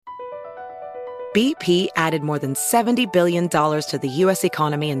BP added more than $70 billion to the U.S.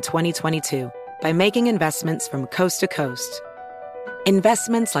 economy in 2022 by making investments from coast to coast.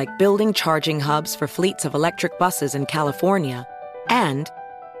 Investments like building charging hubs for fleets of electric buses in California and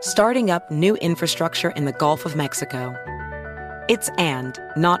starting up new infrastructure in the Gulf of Mexico. It's and,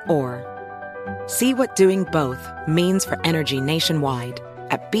 not or. See what doing both means for energy nationwide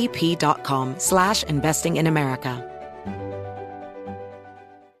at bp.com/investing in America.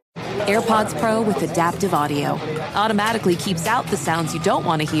 AirPods Pro with adaptive audio automatically keeps out the sounds you don't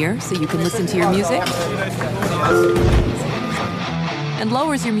want to hear so you can listen to your music, and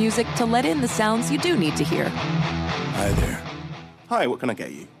lowers your music to let in the sounds you do need to hear. Hi there. Hi, what can I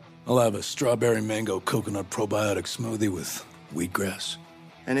get you? I'll have a strawberry mango coconut probiotic smoothie with wheatgrass.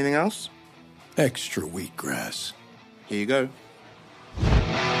 Anything else? Extra wheatgrass. Here you go.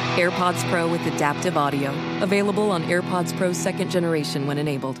 AirPods Pro with adaptive audio. Available on AirPods Pro 2nd generation when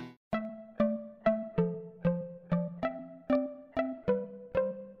enabled.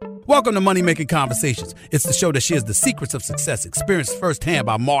 Welcome to Money Making Conversations. It's the show that shares the secrets of success, experienced firsthand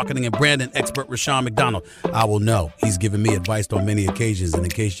by marketing and branding expert Rushion McDonald. I will know he's given me advice on many occasions, and in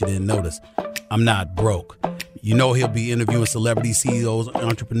case you didn't notice, I'm not broke. You know he'll be interviewing celebrity CEOs,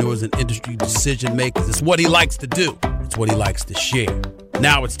 entrepreneurs, and industry decision makers. It's what he likes to do. It's what he likes to share.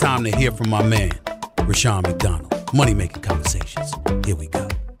 Now it's time to hear from my man, Rushion McDonald. Money Making Conversations. Here we go.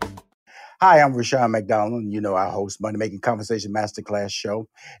 Hi, I'm Rushion McDonald. You know I host Money Making Conversation Masterclass show.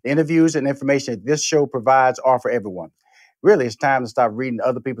 The interviews and information that this show provides are for everyone. Really, it's time to stop reading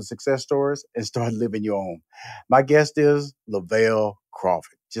other people's success stories and start living your own. My guest is Lavell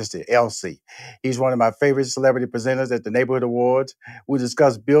Crawford, just the LC. He's one of my favorite celebrity presenters at the Neighborhood Awards. We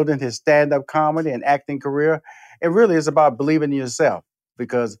discuss building his stand-up comedy and acting career. And really, it's about believing in yourself,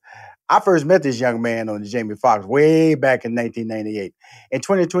 because I first met this young man on Jamie Foxx way back in 1998. In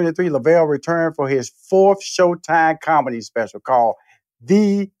 2023, Lavell returned for his fourth Showtime comedy special called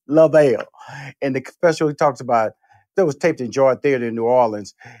The Lavell. And the special he talks about, that was taped in George Theater in New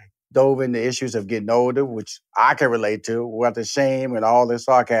Orleans, dove into issues of getting older, which I can relate to, with the shame and all the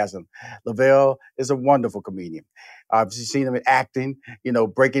sarcasm. Lavell is a wonderful comedian. I've seen him in acting,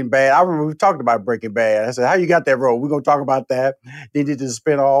 Breaking Bad. I remember we talked about Breaking Bad. I said, how you got that role? We're going to talk about that. Then he did the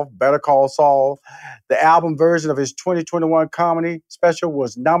spinoff, Better Call Saul. The album version of his 2021 comedy special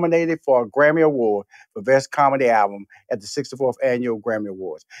was nominated for a Grammy Award for Best Comedy Album at the 64th Annual Grammy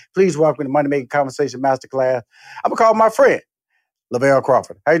Awards. Please welcome to Money Making Conversation Masterclass. I'm going to call my friend, Lavell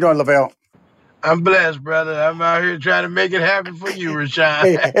Crawford. How you doing, Lavell? I'm blessed, brother. I'm out here trying to make it happen for you, Rushion.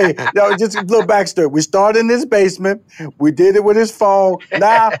 hey, just a little backstory. We started in his basement. We did it with his phone.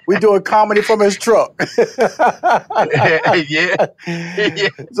 Now we doing comedy from his truck. yeah.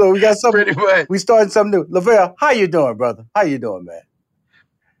 So we got something. Pretty much. We started something new. Lavell, how you doing, brother? How you doing, man?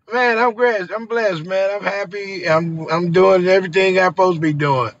 Man, I'm great. I'm blessed, man. I'm happy. I'm doing everything I'm supposed to be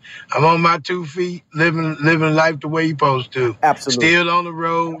doing. I'm on my 2 feet, living life the way you're supposed to. Absolutely. Still on the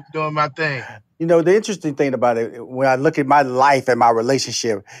road, doing my thing. The interesting thing about it, when I look at my life and my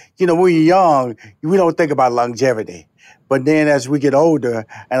relationship, when you're young, we don't think about longevity. But then as we get older,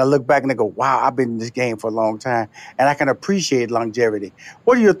 and I look back and I go, wow, I've been in this game for a long time, and I can appreciate longevity.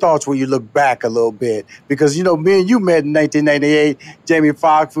 What are your thoughts when you look back a little bit? Because, me and you met in 1998, Jamie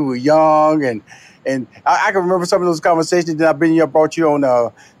Foxx, we were young, and I can remember some of those conversations that I've been here, brought you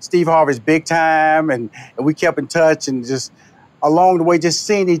on Steve Harvey's Big Time, and we kept in touch, and just along the way, just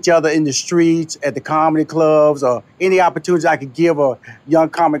seeing each other in the streets, at the comedy clubs, or any opportunity I could give a young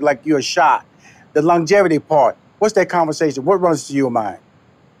comic like you a shot. The longevity part, what's that conversation? What runs through your mind?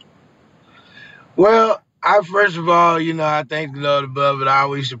 Well, first of all, I thank the Lord above it. I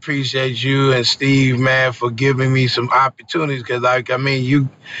always appreciate you and Steve, man, for giving me some opportunities. Because, you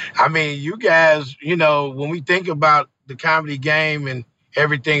guys, when we think about the comedy game and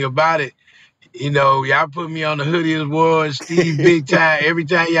everything about it, y'all put me on the Hoodie Awards, Steve Big Time. Every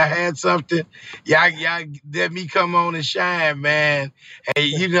time y'all had something, y'all let me come on and shine, man.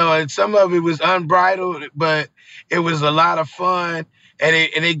 And, and some of it was unbridled, but it was a lot of fun. And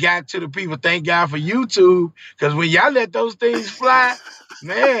it got to the people. Thank God for YouTube, because when y'all let those things fly,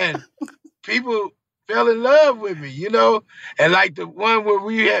 man, people fell in love with me, And like the one where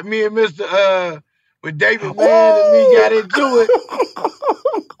we had me and Mr. With David Mann and me got into it,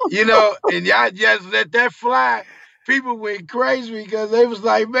 and y'all just let that fly. People went crazy because they was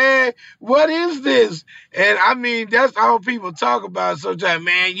like, man, what is this? And that's all people talk about sometimes,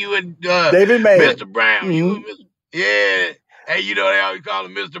 man, you and David Mann. Mr. Brown, mm-hmm. You and Mr. Yeah. And they always call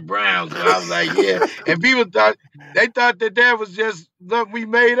him Mr. Brown. So I was like, yeah. And people thought that was just something we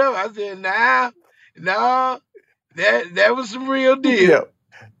made up. I said, no, that was some real deal. Yeah.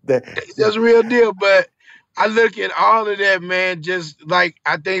 That, That's real deal. But I look at all of that, man, just like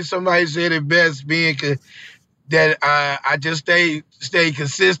I think somebody said it best, being that I just stay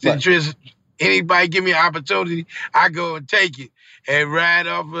consistent. right. Just anybody give me an opportunity, I go and take it and ride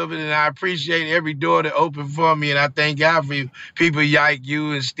off of it. And I appreciate every door that opened for me. And I thank God for you, people like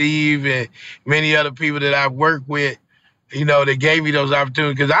you and Steve and many other people that I've worked with. That gave me those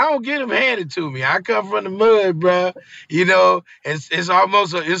opportunities because I don't get them handed to me. I come from the mud, bro. It's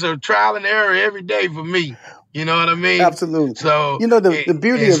almost it's a trial and error every day for me. You know what I mean? Absolutely. So, The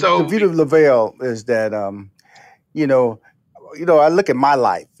beauty and of so, Lavell is that you know, I look at my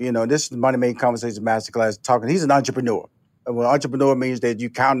life. This is Money Making Conversation Masterclass talking. He's an entrepreneur. And what entrepreneur means that you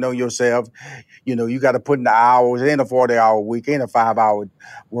counting on yourself. You got to put in the hours. It ain't a 40-hour week. It ain't a 5-hour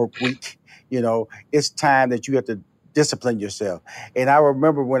work week. It's time that you have to discipline yourself. And I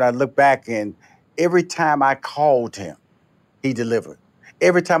remember when I look back, and every time I called him, he delivered.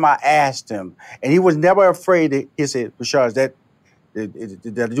 Every time I asked him, and he was never afraid. He said, "Rashad,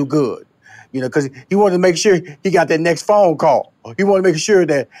 that'll do good." Because he wanted to make sure he got that next phone call. He wanted to make sure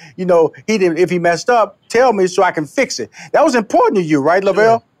that, he didn't, if he messed up, tell me so I can fix it. That was important to you, right,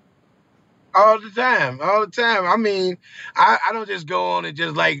 Lavell? all the time. I mean, I don't just go on and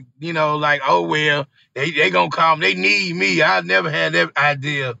just like, oh, well, they going to call me. They need me. I never had that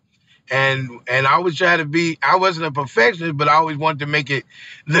idea. And I always try to be, I wasn't a perfectionist, but I always wanted to make it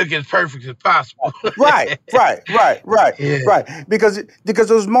look as perfect as possible. Right. Yeah. Because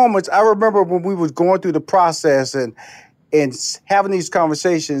those moments, I remember when we was going through the process and having these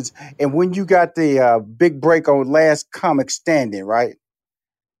conversations, and when you got the big break on Last Comic Standing, right?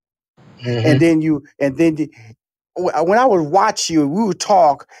 Mm-hmm. When I would watch you, we would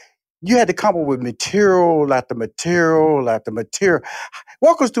talk. You had to come up with material after material after material.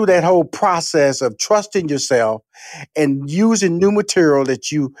 Walk us through that whole process of trusting yourself and using new material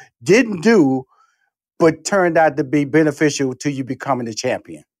that you didn't do, but turned out to be beneficial to you becoming a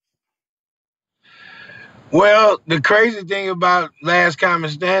champion. Well, the crazy thing about Last Common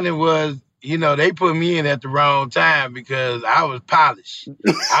Standing was, they put me in at the wrong time because I was polished.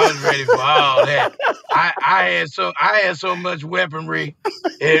 I was ready for all that. I had so much weaponry.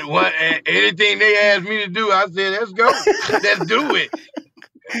 Anything they asked me to do, I said, let's go. Let's do it.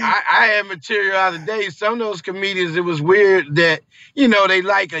 I had material out of day. Some of those comedians, it was weird that, they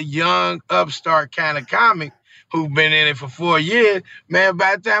like a young upstart kind of comic who've been in it for 4 years. Man,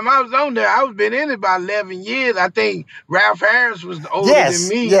 by the time I was on there, I was been in it about 11 years. I think Ralph Harris was older than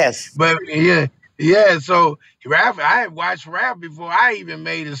me. Yes. But yeah. So Ralph, I had watched Ralph before I even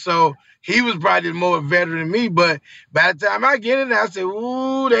made it. So he was probably more veteran than me. But by the time I get in there, I said,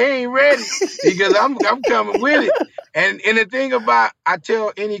 ooh, they ain't ready because I'm coming with it. And the thing about, I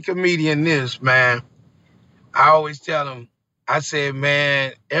tell any comedian this, man, I always tell them, I said,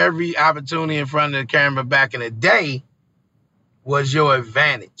 man, every opportunity in front of the camera back in the day was your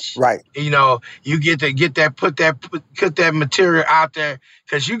advantage. Right. You get to put that material out there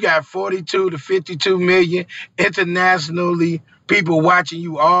because you got 42 to 52 million internationally people watching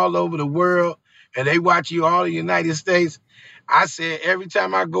you all over the world, and they watch you all in the United States. I said, every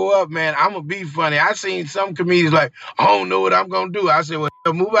time I go up, man, I'm going to be funny. I seen some comedians like, I don't know what I'm going to do. I said, well,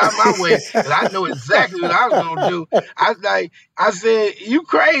 move out my way because I know exactly what I was going to do. I said, you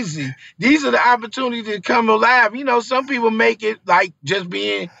crazy. These are the opportunities that come alive. Some people make it like just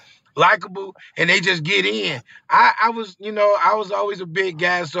being likable and they just get in. I was always a big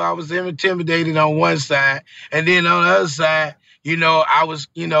guy, so I was intimidated on one side. And then on the other side, I was,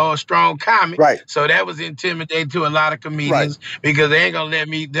 a strong comic. Right. So that was intimidating to a lot of comedians because they ain't gonna let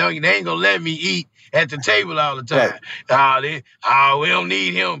me eat at the table all the time. Right. We don't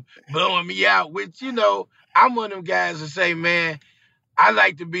need him blowing me out, which, I'm one of them guys that say, man, I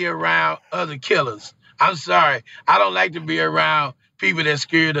like to be around other killers. I'm sorry. I don't like to be around people that's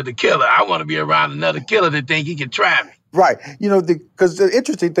scared of the killer. I want to be around another killer that think he can try me. Right. Because the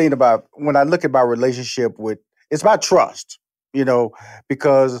interesting thing about when I look at my relationship it's about trust.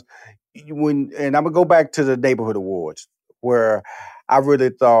 Because and I'm gonna go back to the neighborhood awards where I really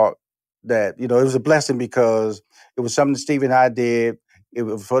thought that, it was a blessing because it was something Steve and I did. It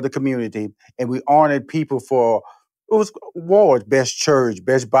was for the community, and we honored people it was awards, best church,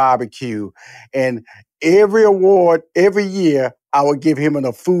 best barbecue, and every award, every year, I would give him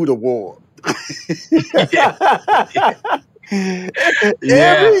a food award.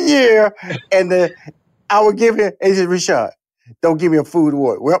 Every year, and I would give him, and he said, Rashad, don't give me a food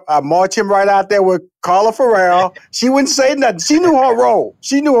award. Well, I march him right out there with Carla Farrell. She wouldn't say nothing. She knew her role.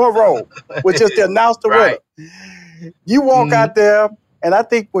 Was just to announce the winner. You walk out there, And I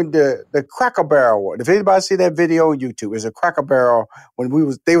think when the Cracker Barrel one, if anybody see that video on YouTube, it's a Cracker Barrel when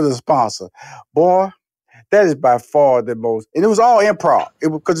they was a sponsor. Boy, that is by far the most, and it was all improv.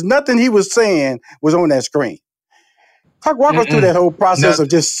 Because nothing he was saying was on that screen. Walk us through that whole process of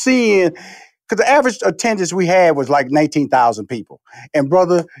just seeing, because the average attendance we had was like 19,000 people. And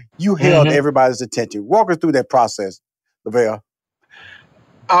brother, you held everybody's attention. Walk us through that process, Lavell.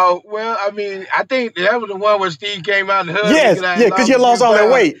 Oh, well, I mean, I think that was the one where Steve came out and hugged me. Yes, because you lost all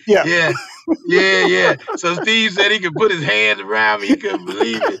that weight. Yeah. So Steve said he could put his hands around me. He couldn't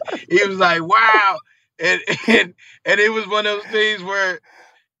believe it. He was like, wow. And it was one of those things where,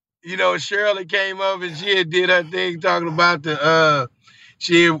 you know, Shirley came up and she had did her thing talking about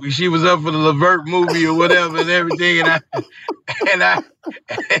she was up for the Levert movie or whatever and everything, and I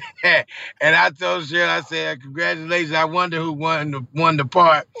told Cheryl, I said, congratulations. I wonder who won the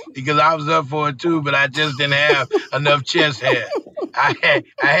part, because I was up for it too, but I just didn't have enough chest hair. I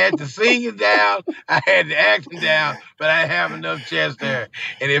had the singing down, I had the acting down, but I didn't have enough chest hair.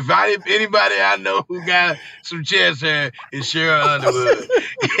 And if anybody I know who got some chest hair, is Cheryl Underwood.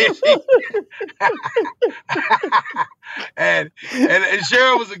 And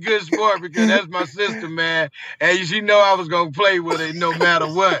Cheryl was a good sport, because that's my sister, man. And she know I was gonna play with her no matter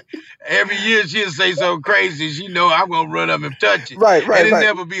what. Every year she'd say something crazy. She know I'm gonna run up and touch it. Right. And it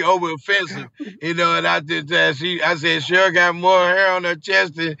never be over offensive, you know. And I did that. I said Cheryl got more hair on her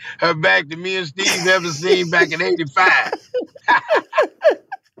chest and her back than me and Steve ever seen back in '85.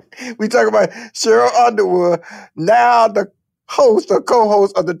 We talk about Cheryl Underwood, now the host or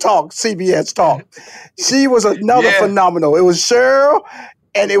co-host of the Talk, CBS Talk. She was another phenomenal. It was Cheryl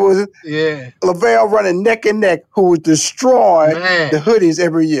and it was Lavell running neck and neck, who would destroy the hoodies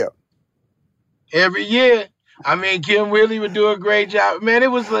every year. Every year. I mean, Kim Willie would do a great job. Man,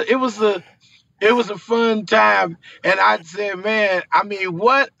 it was a fun time. And I said, man, I mean,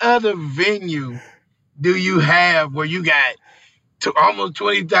 what other venue do you have where you got almost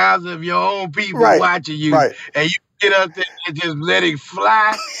 20,000 of your own people watching you, and you get up there and just let it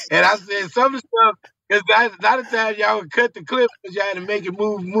fly? And I said, some stuff, because a lot of times y'all would cut the clip because y'all had to make it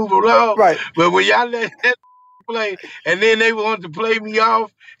move along. Right. But when y'all let that play, and then they wanted to play me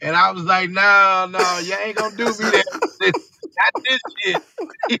off, and I was like, no, y'all ain't gonna do me that. Not this shit.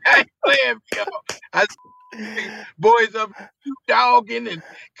 Y'all ain't playing me off. I said, boys up dogging and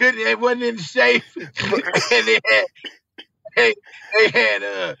it wasn't in shape. And they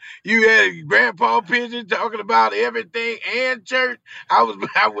had you had Grandpa Pigeon talking about everything and church. I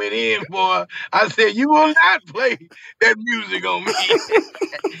went in, boy. I said, you will not play that music on me.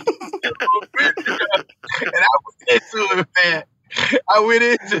 And I went into it, man. I went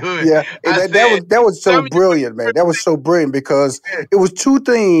into it. Yeah, and that was so brilliant, man. That was so brilliant, because it was two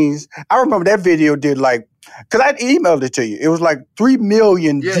things. I remember that video did because I emailed it to you. It was like 3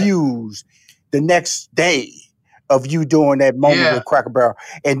 million views the next day of you doing that moment with Cracker Barrel.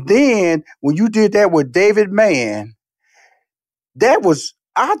 And then when you did that with David Mann, that was,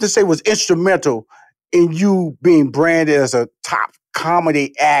 I have to say, was instrumental in you being branded as a top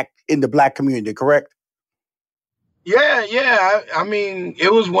comedy act in the Black community, correct? Yeah. I mean,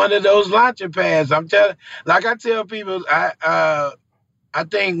 it was one of those launching pads. I tell people, I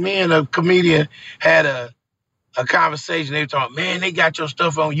think me and a comedian had a conversation. They were talking, man, they got your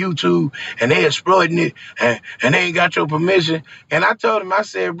stuff on YouTube and they exploiting it and they ain't got your permission. And I told him, I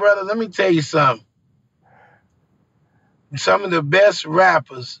said, brother, let me tell you something. Some of the best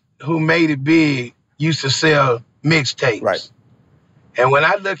rappers who made it big used to sell mixtapes. Right. And when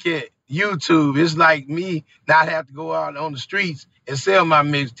I look at YouTube, it's like me not have to go out on the streets and sell my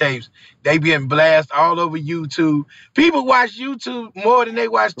mixtapes. They being blasted all over YouTube. People watch YouTube more than they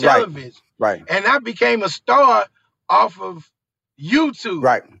watch television. Right. And I became a star off of YouTube.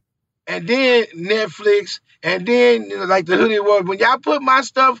 Right. And then Netflix, and then like the Hoodie Awards. When y'all put my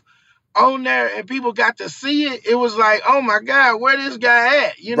stuff on there and people got to see it, it was like, oh my God, where this guy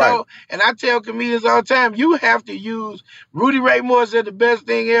at? You know? And I tell comedians all the time, you have to use, Rudy Ray Moore said the best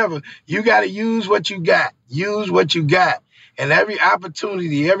thing ever. You got to use what you got. Use what you got. And every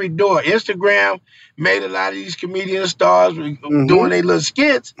opportunity, every door. Instagram made a lot of these comedian stars doing their little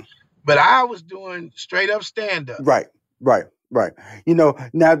skits, but I was doing straight up stand-up. Right. You know,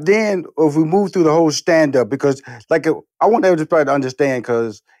 now then, if we move through the whole stand-up, because I want everybody to understand,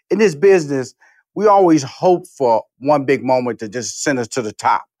 because in this business, we always hope for one big moment to just send us to the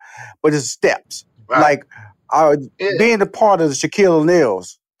top, but it's steps. Right. Being a part of the Shaquille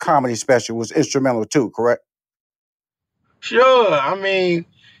O'Neal's comedy special was instrumental too, correct? Sure. I mean,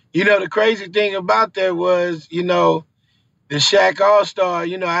 you know, the crazy thing about that was, you know, the Shaq All-Star,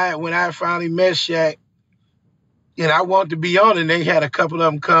 you know, when I finally met Shaq, I wanted to be on it. And they had a couple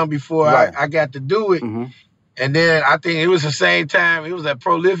of them come before I got to do it. Mm-hmm. And then I think it was the same time. It was a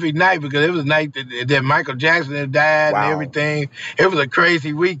prolific night because it was a night that Michael Jackson had died and everything. It was a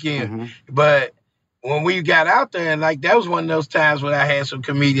crazy weekend. Mm-hmm. But when we got out there, and like that was one of those times when I had some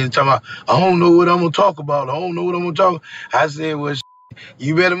comedians talking about, I don't know what I'm going to talk about. I said, well,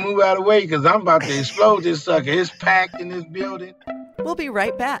 you better move out of the way because I'm about to explode this sucker. It's packed in this building. We'll be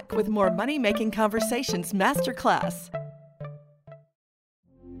right back with more Money Making Conversations Masterclass.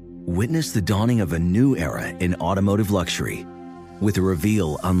 Witness the dawning of a new era in automotive luxury with a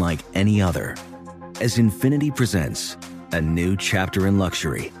reveal unlike any other as Infiniti presents a new chapter in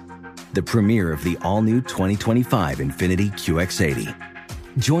luxury, the premiere of the all-new 2025 Infiniti QX80.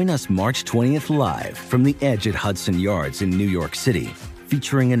 Join us March 20th live from the Edge at Hudson Yards in New York City,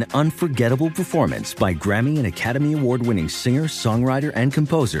 featuring an unforgettable performance by Grammy and Academy Award-winning singer, songwriter, and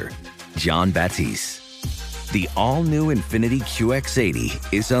composer, Jon Batiste. The all-new Infiniti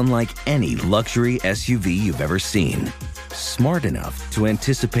QX80 is unlike any luxury SUV you've ever seen. Smart enough to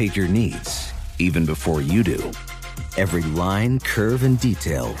anticipate your needs, even before you do. Every line, curve, and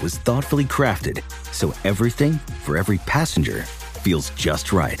detail was thoughtfully crafted, so everything for every passenger feels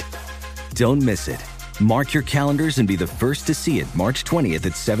just right. Don't miss it. Mark your calendars and be the first to see it March 20th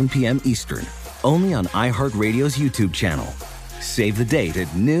at 7 p.m. Eastern, only on iHeartRadio's YouTube channel. Save the date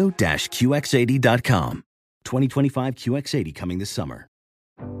at new-QX80.com. 2025 QX80 coming this summer.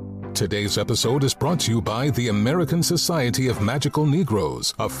 Today's episode is brought to you by the American Society of Magical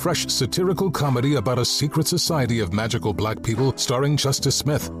Negroes, a fresh satirical comedy about a secret society of magical black people starring Justice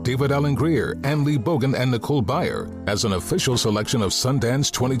Smith, David Allen Greer, Ann Lee Bogan, and Nicole Byer. As an official selection of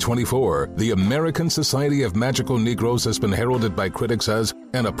Sundance 2024, the American Society of Magical Negroes has been heralded by critics as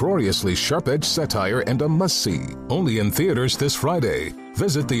an uproariously sharp-edged satire and a must-see. Only in theaters this Friday.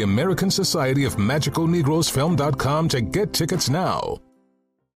 Visit the American Society of Magical Negroes Film.com to get tickets now.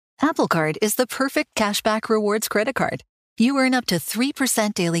 Apple Card is the perfect cashback rewards credit card. You earn up to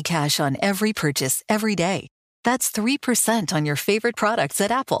 3% daily cash on every purchase every day. That's 3% on your favorite products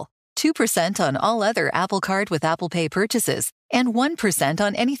at Apple, 2% on all other Apple Card with Apple Pay purchases, and 1%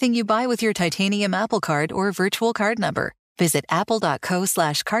 on anything you buy with your titanium Apple Card or virtual card number. Visit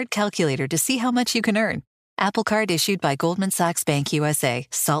apple.co/card calculator to see how much you can earn. Apple Card issued by Goldman Sachs Bank USA,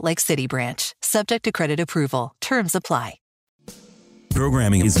 Salt Lake City branch. Subject to credit approval. Terms apply.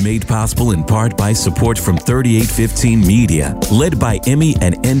 Programming is made possible in part by support from 3815 Media, led by Emmy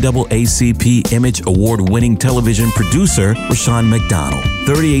and NAACP Image Award-winning television producer Rushion McDonald.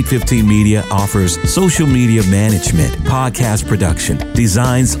 3815 Media offers social media management, podcast production,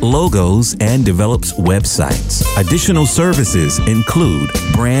 designs logos, and develops websites. Additional services include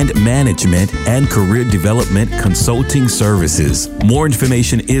brand management and career development consulting services. More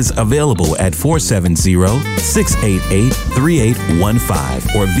information is available at 470-688-3815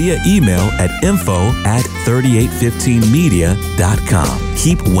 or via email at info@3815media.com.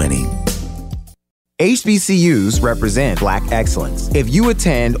 Keep winning. HBCUs represent Black excellence. If you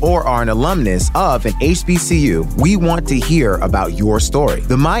attend or are an alumnus of an HBCU, we want to hear about your story.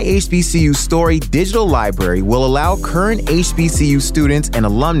 The My HBCU Story digital library will allow current HBCU students and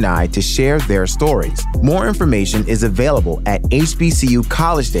alumni to share their stories. More information is available at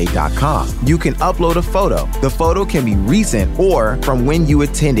hbcucollegeday.com. You can upload a photo. The photo can be recent or from when you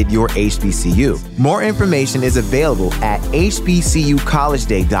attended your HBCU. More information is available at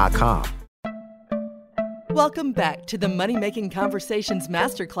hbcucollegeday.com. Welcome back to the Money Making Conversations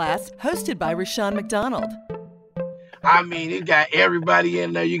Masterclass, hosted by Rushion McDonald. I mean, it got everybody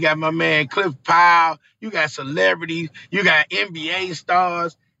in there. You got my man Cliff Powell. You got celebrities. You got NBA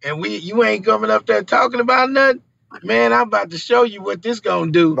stars. And you ain't coming up there talking about nothing? Man, I'm about to show you what this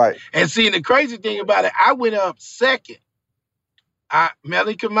gonna do. Right. And see, the crazy thing about it, I went up second.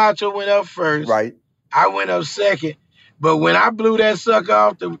 Melly Camacho went up first. Right. I went up second. But when I blew that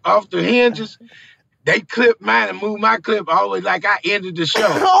sucker off the hinges, they clipped mine and moved my clip all the way like I ended the show.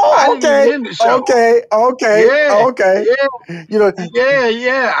 Oh, I didn't even end the show. Okay. Yeah. You know.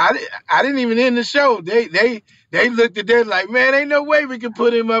 Yeah. I didn't even end the show. They looked at that like, man, ain't no way we could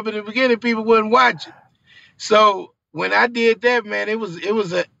put him up in the beginning. People wouldn't watch it. So when I did that, man, it was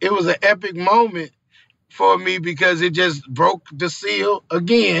an epic moment for me because it just broke the seal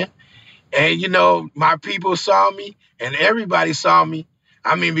again. And my people saw me and everybody saw me.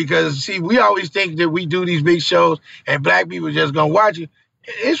 I mean, because, see, we always think that we do these big shows and Black people are just going to watch it.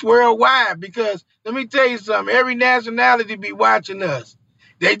 It's worldwide because, let me tell you something, every nationality be watching us.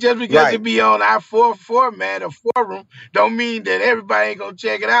 They just because it be on our format or forum don't mean that everybody ain't going to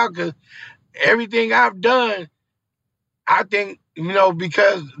check it out because everything I've done, I think,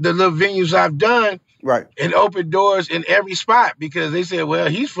 because the little venues I've done, Right. It opened doors in every spot because they said, well,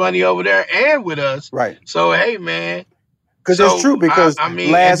 he's funny over there and with us. Right. So, hey, man. Because it's true, because I mean,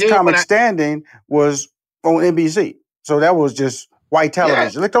 and Last then Comic Standing was on NBC. So that was just white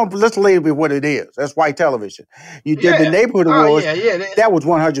television. Let's label it what it is. That's white television. You did the Neighborhood Awards. That was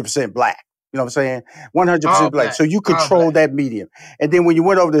 100% black. You know what I'm saying? 100% black. So you control that medium. And then when you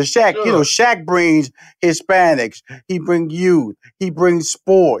went over to Shaq, Shaq brings Hispanics. He brings youth. He brings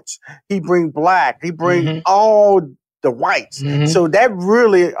sports. He brings black. He brings all the whites. So that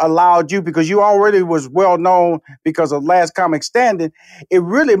really allowed you, because you already was well known because of Last Comic Standing, it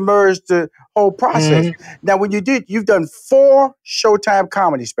really merged the whole process. Now, when you've done 4 Showtime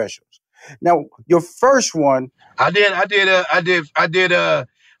comedy specials. Now, your first one. I did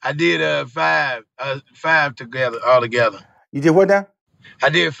 5 together, all together. You did what now? I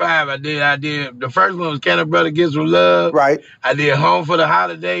did 5. I did. The first one was Can a Brother Get Some Love? Right. I did Home for the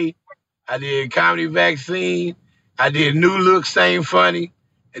Holiday. I did Comedy Vaccine. I did New Look, Same Funny.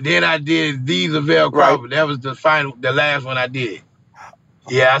 And then I did The Lavell Crawford. That was the last one I did.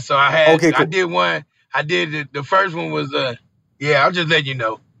 Yeah, so I had, cool. I did one. I did the first one was, I'll just let you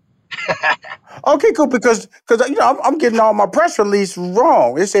know. Okay, cool, because I'm getting all my press release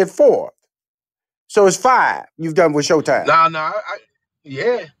wrong. It said 4. So it's 5 you've done with Showtime. No,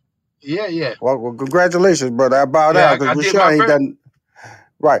 yeah. Well, congratulations, brother. I bow down, because Rushion ain't done.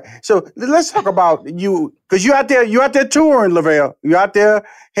 Right. So let's talk about you, because you out there touring, Lavell. You out there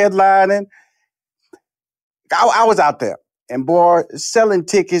headlining. I was out there, and boy, selling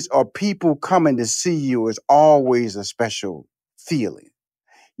tickets or people coming to see you is always a special feeling.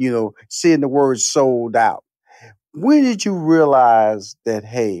 Seeing the word sold out. When did you realize that,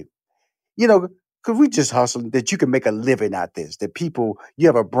 hey, because we just hustling, that you can make a living out this, that you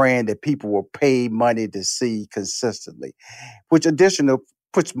have a brand that people will pay money to see consistently, which additional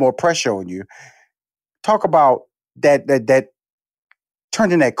puts more pressure on you. Talk about that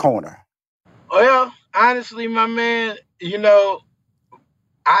turning that corner. Well, honestly, my man,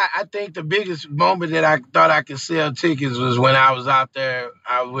 I think the biggest moment that I thought I could sell tickets was when I was out there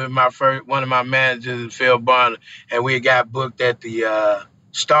with one of my managers, Phil Barner, and we got booked at the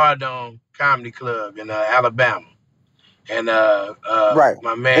Stardome Comedy Club in Alabama. And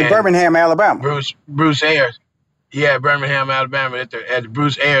my man in Birmingham, Alabama. Bruce Ayers. Yeah, Birmingham, Alabama, at the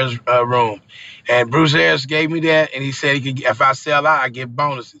Bruce Ayers room. And Bruce Ayers gave me that, and he said if I sell out, I get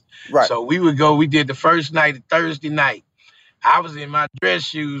bonuses. Right. So we did the first night, Thursday night. I was in my dress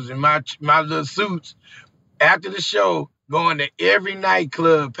shoes and my little suits after the show, going to every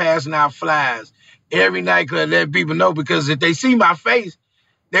nightclub, passing out flyers. Every nightclub, letting people know, because if they see my face,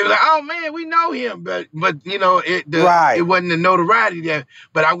 they were like, "Oh man, we know him." But it wasn't the notoriety there.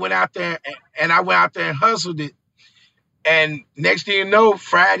 But I went out there and hustled it. And next thing you know,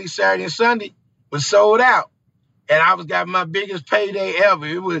 Friday, Saturday, and Sunday was sold out. And I got my biggest payday ever.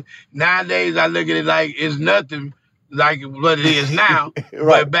 It was, nowadays I look at it like it's nothing like what it is now.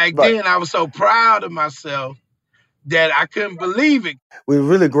 But back then I was so proud of myself that I couldn't believe it. We're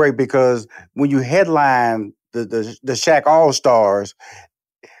really great, because when you headline the Shaq All-Stars,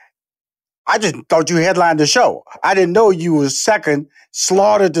 I just thought you headlined the show. I didn't know you was second,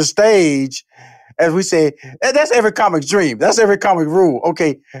 slaughtered the stage. As we say, that's every comic's dream. That's every comic rule.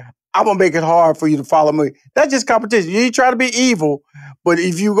 Okay, I'm going to make it hard for you to follow me. That's just competition. You ain't trying to be evil, but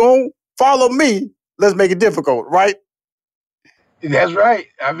if you going to follow me, let's make it difficult, right? That's right.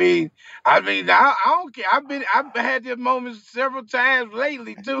 I mean, I don't care. I've had this moment several times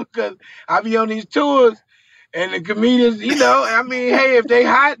lately too, because I be on these tours, and the comedians, hey, if they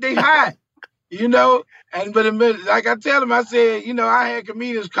hot, they hot, But like I tell them, I said, I had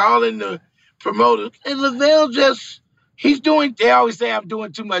comedians calling the promoters, and Lavell they always say I'm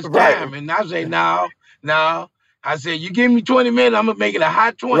doing too much time, and I say no. I said, you give me 20 minutes, I'm going to make it a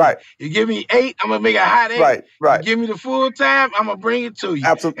hot 20. Right. You give me 8, I'm going to make it a hot 8. Right. You give me the full time, I'm going to bring it to you.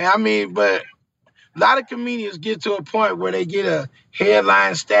 Absolutely. And but a lot of comedians get to a point where they get a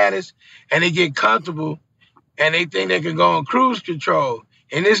headline status and they get comfortable and they think they can go on cruise control.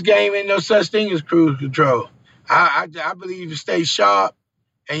 In this game, ain't no such thing as cruise control. I believe you stay sharp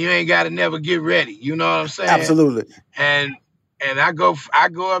and you ain't got to never get ready. You know what I'm saying? Absolutely. And I go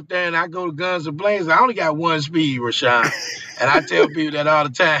up there and I go to Guns and Blazers. I only got one speed, Rushion. And I tell people that all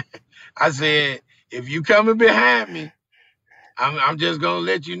the time. I said, if you coming behind me, I'm just gonna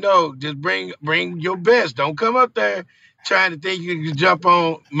let you know. Just bring your best. Don't come up there trying to think you can jump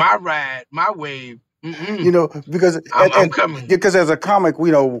on my ride, my wave. Because I'm coming. Because as a comic,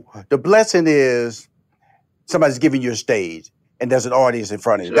 the blessing is somebody's giving you a stage and there's an audience in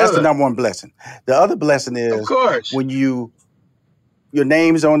front of you. Sure. That's the number one blessing. The other blessing is, of course, when your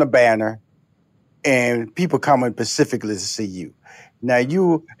name's on the banner, and people coming specifically to see you. Now,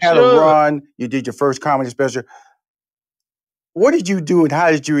 you had a Sure. run. You did your first comedy special. What did you do and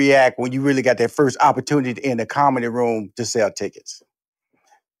how did you react when you really got that first opportunity in the comedy room to sell tickets?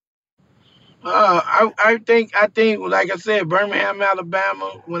 I think, like I said, Birmingham,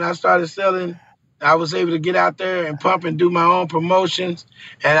 Alabama, when I started selling, I was able to get out there and pump and do my own promotions.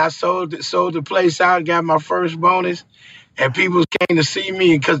 And I sold the place out, got my first bonus, and people came to see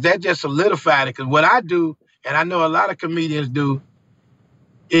me because that just solidified it. Because what I do, and I know a lot of comedians do,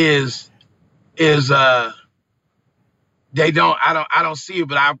 is I don't see it,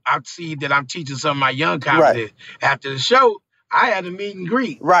 but I see that I'm teaching some of my young comics. After the show, I had a meet and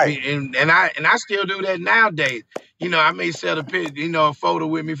greet. Right. And I still do that nowadays. I may sell a photo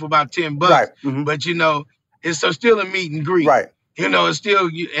with me for about $10. Right. Mm-hmm. But it's still a meet and greet. Right. It's still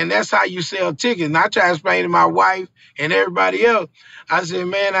and that's how you sell tickets. And I try to explain to my wife and everybody else. I said,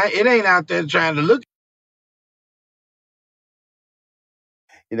 man, it ain't out there trying to look.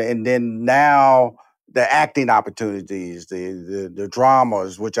 And then now the acting opportunities, the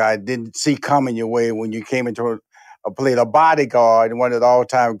dramas, which I didn't see coming your way when you came into played a bodyguard in one of the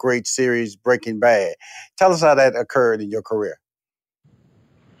all-time great series, Breaking Bad. Tell us how that occurred in your career.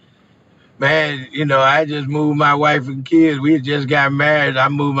 Man, I just moved my wife and kids. We had just got married. I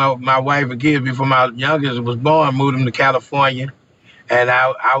moved my wife and kids before my youngest was born, moved them to California. And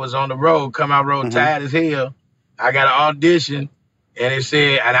I was on the road, tired as hell. I got an audition, and it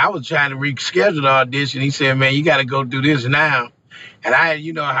said, and I was trying to reschedule the audition. He said, man, you got to go do this now. And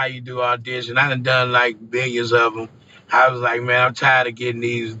you know how you do audition. I done like billions of them. I was like, man, I'm tired of getting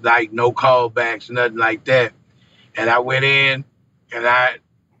these, like, no callbacks, nothing like that. And I went in, and I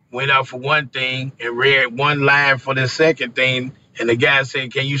went up for one thing and read one line for the second thing. And the guy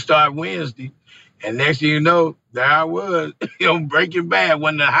said, can you start Wednesday? And next thing you know, there I was, Breaking Bad,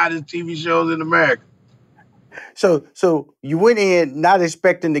 one of the hottest TV shows in America. So you went in not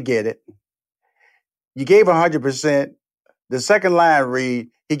expecting to get it. You gave 100%. The second line read,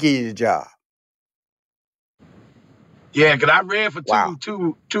 he gave you the job. Yeah, because I read for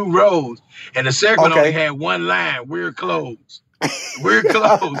two rows, and the second one only had one line, we're closed. We're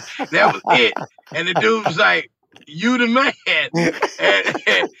closed. That was it. And the dude was like, you the man.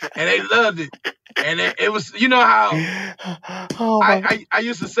 And they loved it. And it was, how I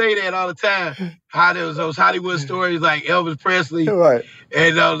used to say that all the time, how there was those Hollywood stories like Elvis Presley. Right.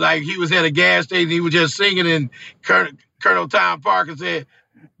 And like he was at a gas station, he was just singing, and Colonel Tom Parker said,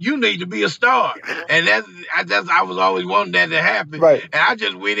 you need to be a star. And I was always wanting that to happen. Right. And I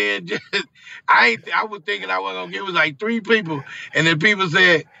just went in, I was thinking I wasn't going to get, it was like 3 people. And then people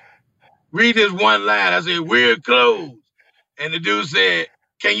said, read this one line. I said, we're closed. And the dude said,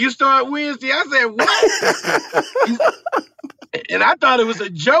 can you start Wednesday? I said, what? And I thought it was a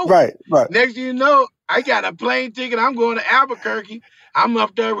joke. Right. Next thing you know, I got a plane ticket. I'm going to Albuquerque. I'm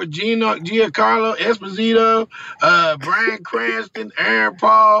up there with Giancarlo Esposito, Bryan Cranston, Aaron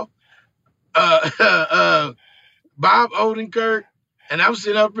Paul, Bob Odenkirk, and I'm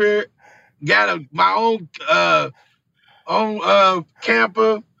sitting up here, got my own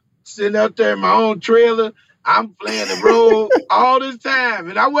camper, sitting up there in my own trailer. I'm playing the role all this time,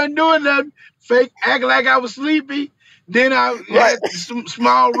 and I wasn't doing nothing, fake acting like I was sleepy. Then I had some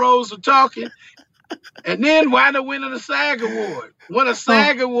small roles of talking. And then wound up winning a SAG award. Won a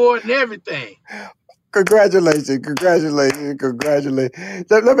SAG award and everything. Congratulations. Let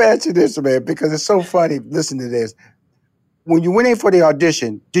me ask you this, man, because it's so funny. Listen to this. When you went in for the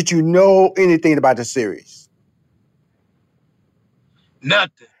audition, did you know anything about the series?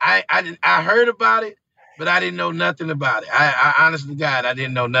 Nothing. I heard about it, but I didn't know nothing about it. I honestly, God, I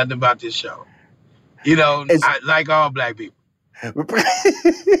didn't know nothing about this show. Like all black people.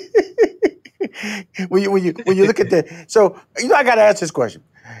 when you look at that, so I got to ask this question: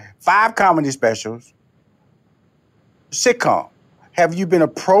 5 comedy specials, sitcom. Have you been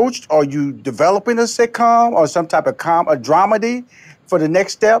approached? Are you developing a sitcom or some type of a dramedy for the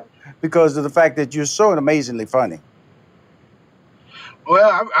next step because of the fact that you're so amazingly funny?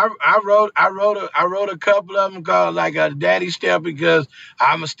 Well, I wrote a couple of them called like a daddy step because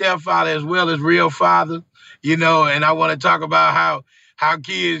I'm a stepfather as well as real father, and I want to talk about how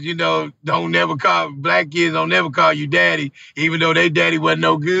kids, black kids don't never call you daddy, even though their daddy wasn't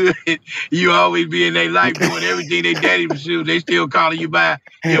no good. You always be in their life doing everything their daddy was doing. They still calling you by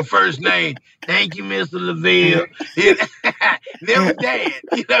your first name. Thank you, Mr. Lavell. Never dad,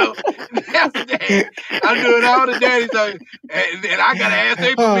 never dad. I'm doing all the daddies, and I gotta ask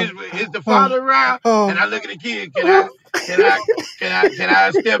their permission. Is the father around? And I look at the kid. Can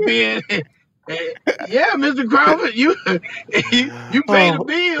I step in? Yeah, Mr. Crawford, you pay the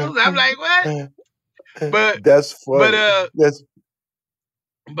bills. I'm like, what? But That's funny.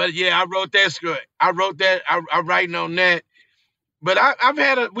 but yeah, I wrote that script. I'm writing on that. But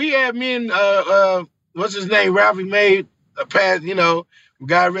we had me and what's his name, Ralphie made a past,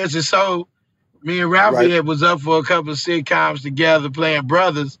 God rest his soul. Me and Ralphie was up for a couple of sitcoms together playing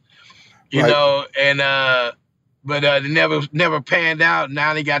brothers, but it never panned out.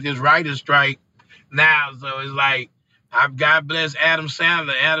 Now they got this writer's strike now, so it's like God bless Adam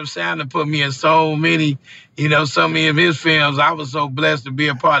Sandler. Adam Sandler put me in so many of his films. I was so blessed to be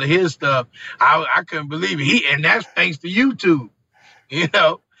a part of his stuff. I couldn't believe it. And that's thanks to YouTube.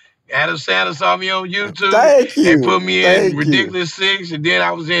 Adam Sandler saw me on YouTube and put me in Ridiculous 6, and then I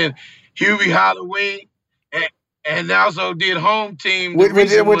was in Hubie Halloween, and also did Home Team with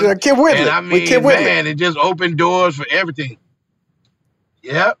Kid Whitley. And I mean, man, it just opened doors for everything.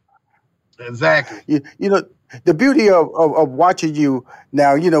 Yep, exactly. The beauty of watching you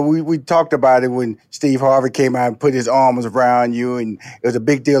now, we talked about it when Steve Harvey came out and put his arms around you, and it was a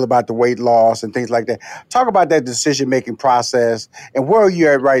big deal about the weight loss and things like that. Talk about that decision-making process, and where are you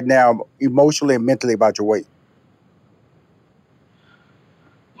at right now emotionally and mentally about your weight?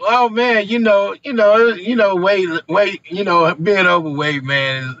 Oh man, weight, being overweight,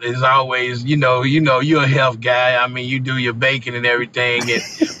 man, is always, you're a health guy. I mean, you do your baking and everything,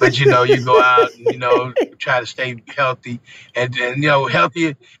 but you go out and, try to stay healthy and health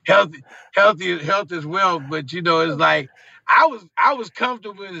is wealth. But it's like I was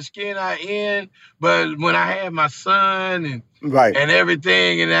comfortable in the skin I in, but when I had my son and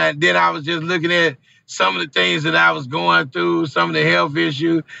everything, and then I was just looking at some of the things that I was going through, some of the health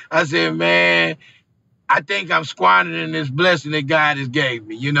issues, I said, man, I think I'm squandering this blessing that God has gave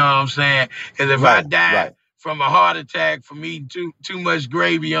me. You know what I'm saying? Because if I die from a heart attack from eating too much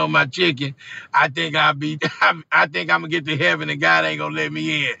gravy on my chicken, I think I'm gonna get to heaven and God ain't gonna let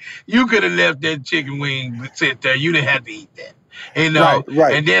me in. You could have left that chicken wing sit there. You didn't have to eat that. And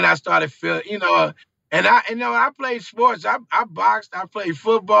then I started feeling, and I played sports. I boxed. I played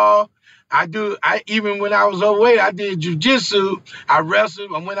football. Even when I was overweight, I did jujitsu. I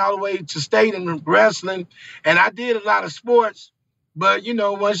wrestled. I went all the way to state in wrestling, and I did a lot of sports. But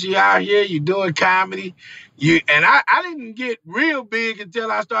once you're out here, you're doing comedy. I didn't get real big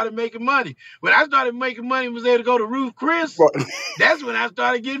until I started making money. When I started making money, was able to go to Ruth Chris. That's when I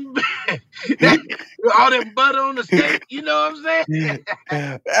started getting big. All that butter on the steak. You know what I'm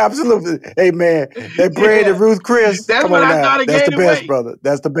saying? Absolutely. Hey man, that bread at Ruth Chris. That's when I started That's the gaining best, weight. brother.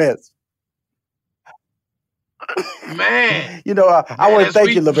 That's the best. Man. I want to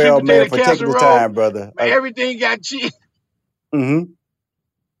thank you, Lavell, man, for taking the time, brother. Everything got cheap. Mm-hmm.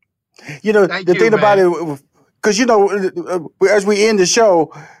 The thing about it, because as we end the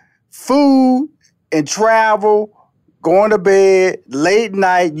show, food and travel, going to bed, late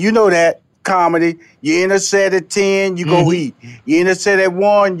night, that comedy. You in a set at 10, you go eat. You in a set at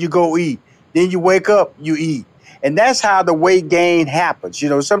 1, you go eat. Then you wake up, you eat. And that's how the weight gain happens.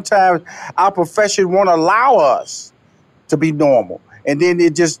 Sometimes our profession won't allow us to be normal. And then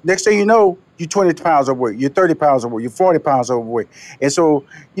it just, next thing you know, you're 20 pounds overweight, you're 30 pounds overweight, you're 40 pounds overweight. And so,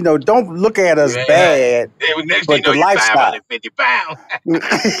 don't look at us bad, but the lifestyle. 550 pounds.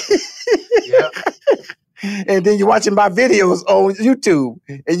 And then you're watching my videos on YouTube,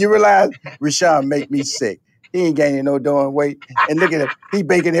 and you realize, Rushion make me sick. He ain't gaining no darn weight. And look at him, he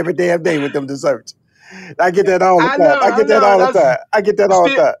baking every damn day with them desserts. I get that all the time. I get that all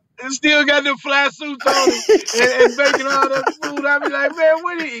the time. Still got them fly suits on and baking all that food. I be like, man,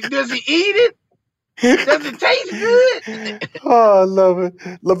 does he eat it? Does it taste good? Oh, I love it.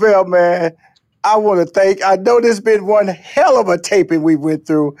 Lavell, man, I know this has been one hell of a taping we went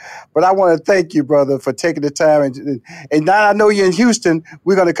through, but I want to thank you, brother, for taking the time. And now I know you're in Houston,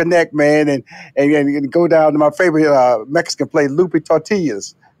 we're going to connect, man, and go down to my favorite Mexican place, Lupe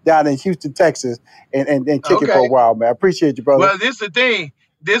Tortillas, down in Houston, Texas, and kick it for a while, man. I appreciate you, brother. Well, this the thing.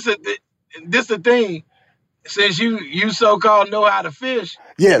 This the thing. Since you so-called know how to fish,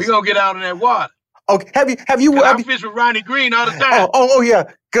 we're going to get out in that water. Okay. Have you? I fish with Ronnie Green all the time. Oh yeah.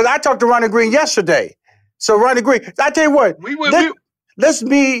 Because I talked to Ronnie Green yesterday. So Ronnie Green, I tell you what, let's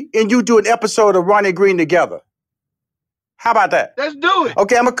me and you do an episode of Ronnie Green together. How about that? Let's do it.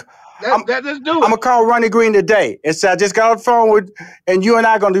 Okay, let's do it. I'm gonna call Ronnie Green today and say I just got on the phone and you and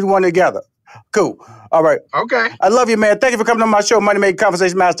I are gonna do one together. Cool. All right. Okay. I love you, man. Thank you for coming on my show, Money Making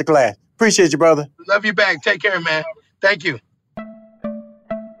Conversation Masterclass. Appreciate you, brother. Love you back. Take care, man. Thank you.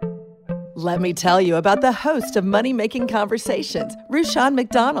 Let me tell you about the host of Money Making Conversations, Rushion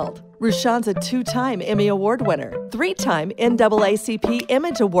McDonald. Rushion's a 2-time Emmy Award winner, 3-time NAACP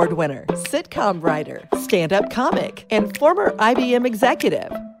Image Award winner, sitcom writer, stand-up comic, and former IBM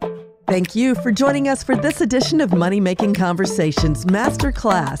executive. Thank you for joining us for this edition of Money Making Conversations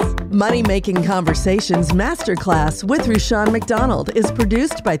Masterclass. Money Making Conversations Masterclass with Rushion McDonald is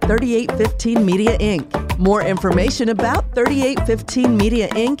produced by 3815 Media Inc. More information about 3815 Media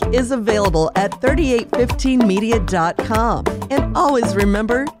Inc. is available at 3815media.com. And always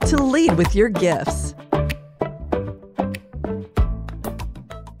remember to lead with your gifts.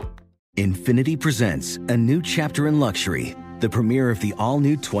 Infiniti presents a new chapter in luxury, the premiere of the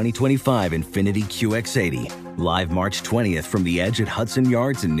all-new 2025 Infiniti QX80, live March 20th from the Edge at Hudson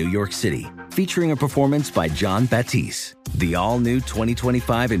Yards in New York City, featuring a performance by John Batiste. The all-new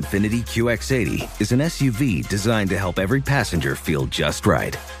 2025 Infiniti QX80 is an SUV designed to help every passenger feel just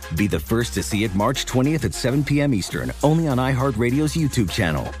right. Be the first to see it March 20th at 7 p.m. Eastern, only on iHeartRadio's YouTube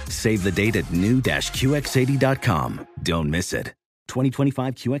channel. Save the date at new-QX80.com. Don't miss it.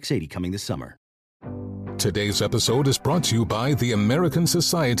 2025 QX80 coming this summer. Today's episode is brought to you by the American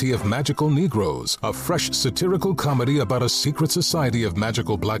Society of Magical Negroes, a fresh satirical comedy about a secret society of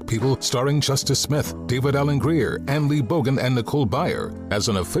magical black people starring Justice Smith, David Allen Greer, Ann Lee Bogan, and Nicole Byer. As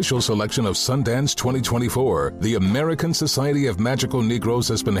an official selection of Sundance 2024, the American Society of Magical Negroes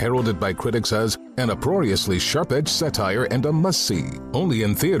has been heralded by critics as an uproariously sharp-edged satire and a must-see. Only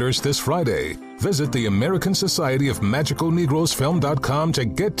in theaters this Friday. Visit the American Society of Magical Negroes Film.com to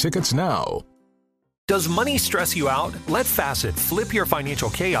get tickets now. Does money stress you out? Let Facet flip your financial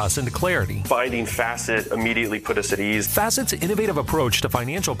chaos into clarity. Finding Facet immediately put us at ease. Facet's innovative approach to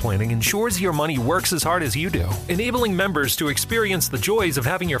financial planning ensures your money works as hard as you do, enabling members to experience the joys of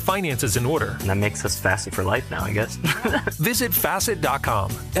having your finances in order. And that makes us Facet for life now, I guess. Visit Facet.com,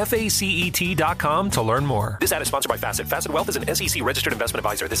 FACET.com to learn more. This ad is sponsored by Facet. Facet Wealth is an SEC registered investment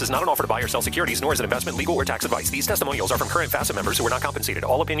advisor. This is not an offer to buy or sell securities, nor is it investment, legal, or tax advice. These testimonials are from current Facet members who are not compensated.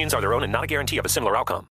 All opinions are their own and not a guarantee of a similar outcome.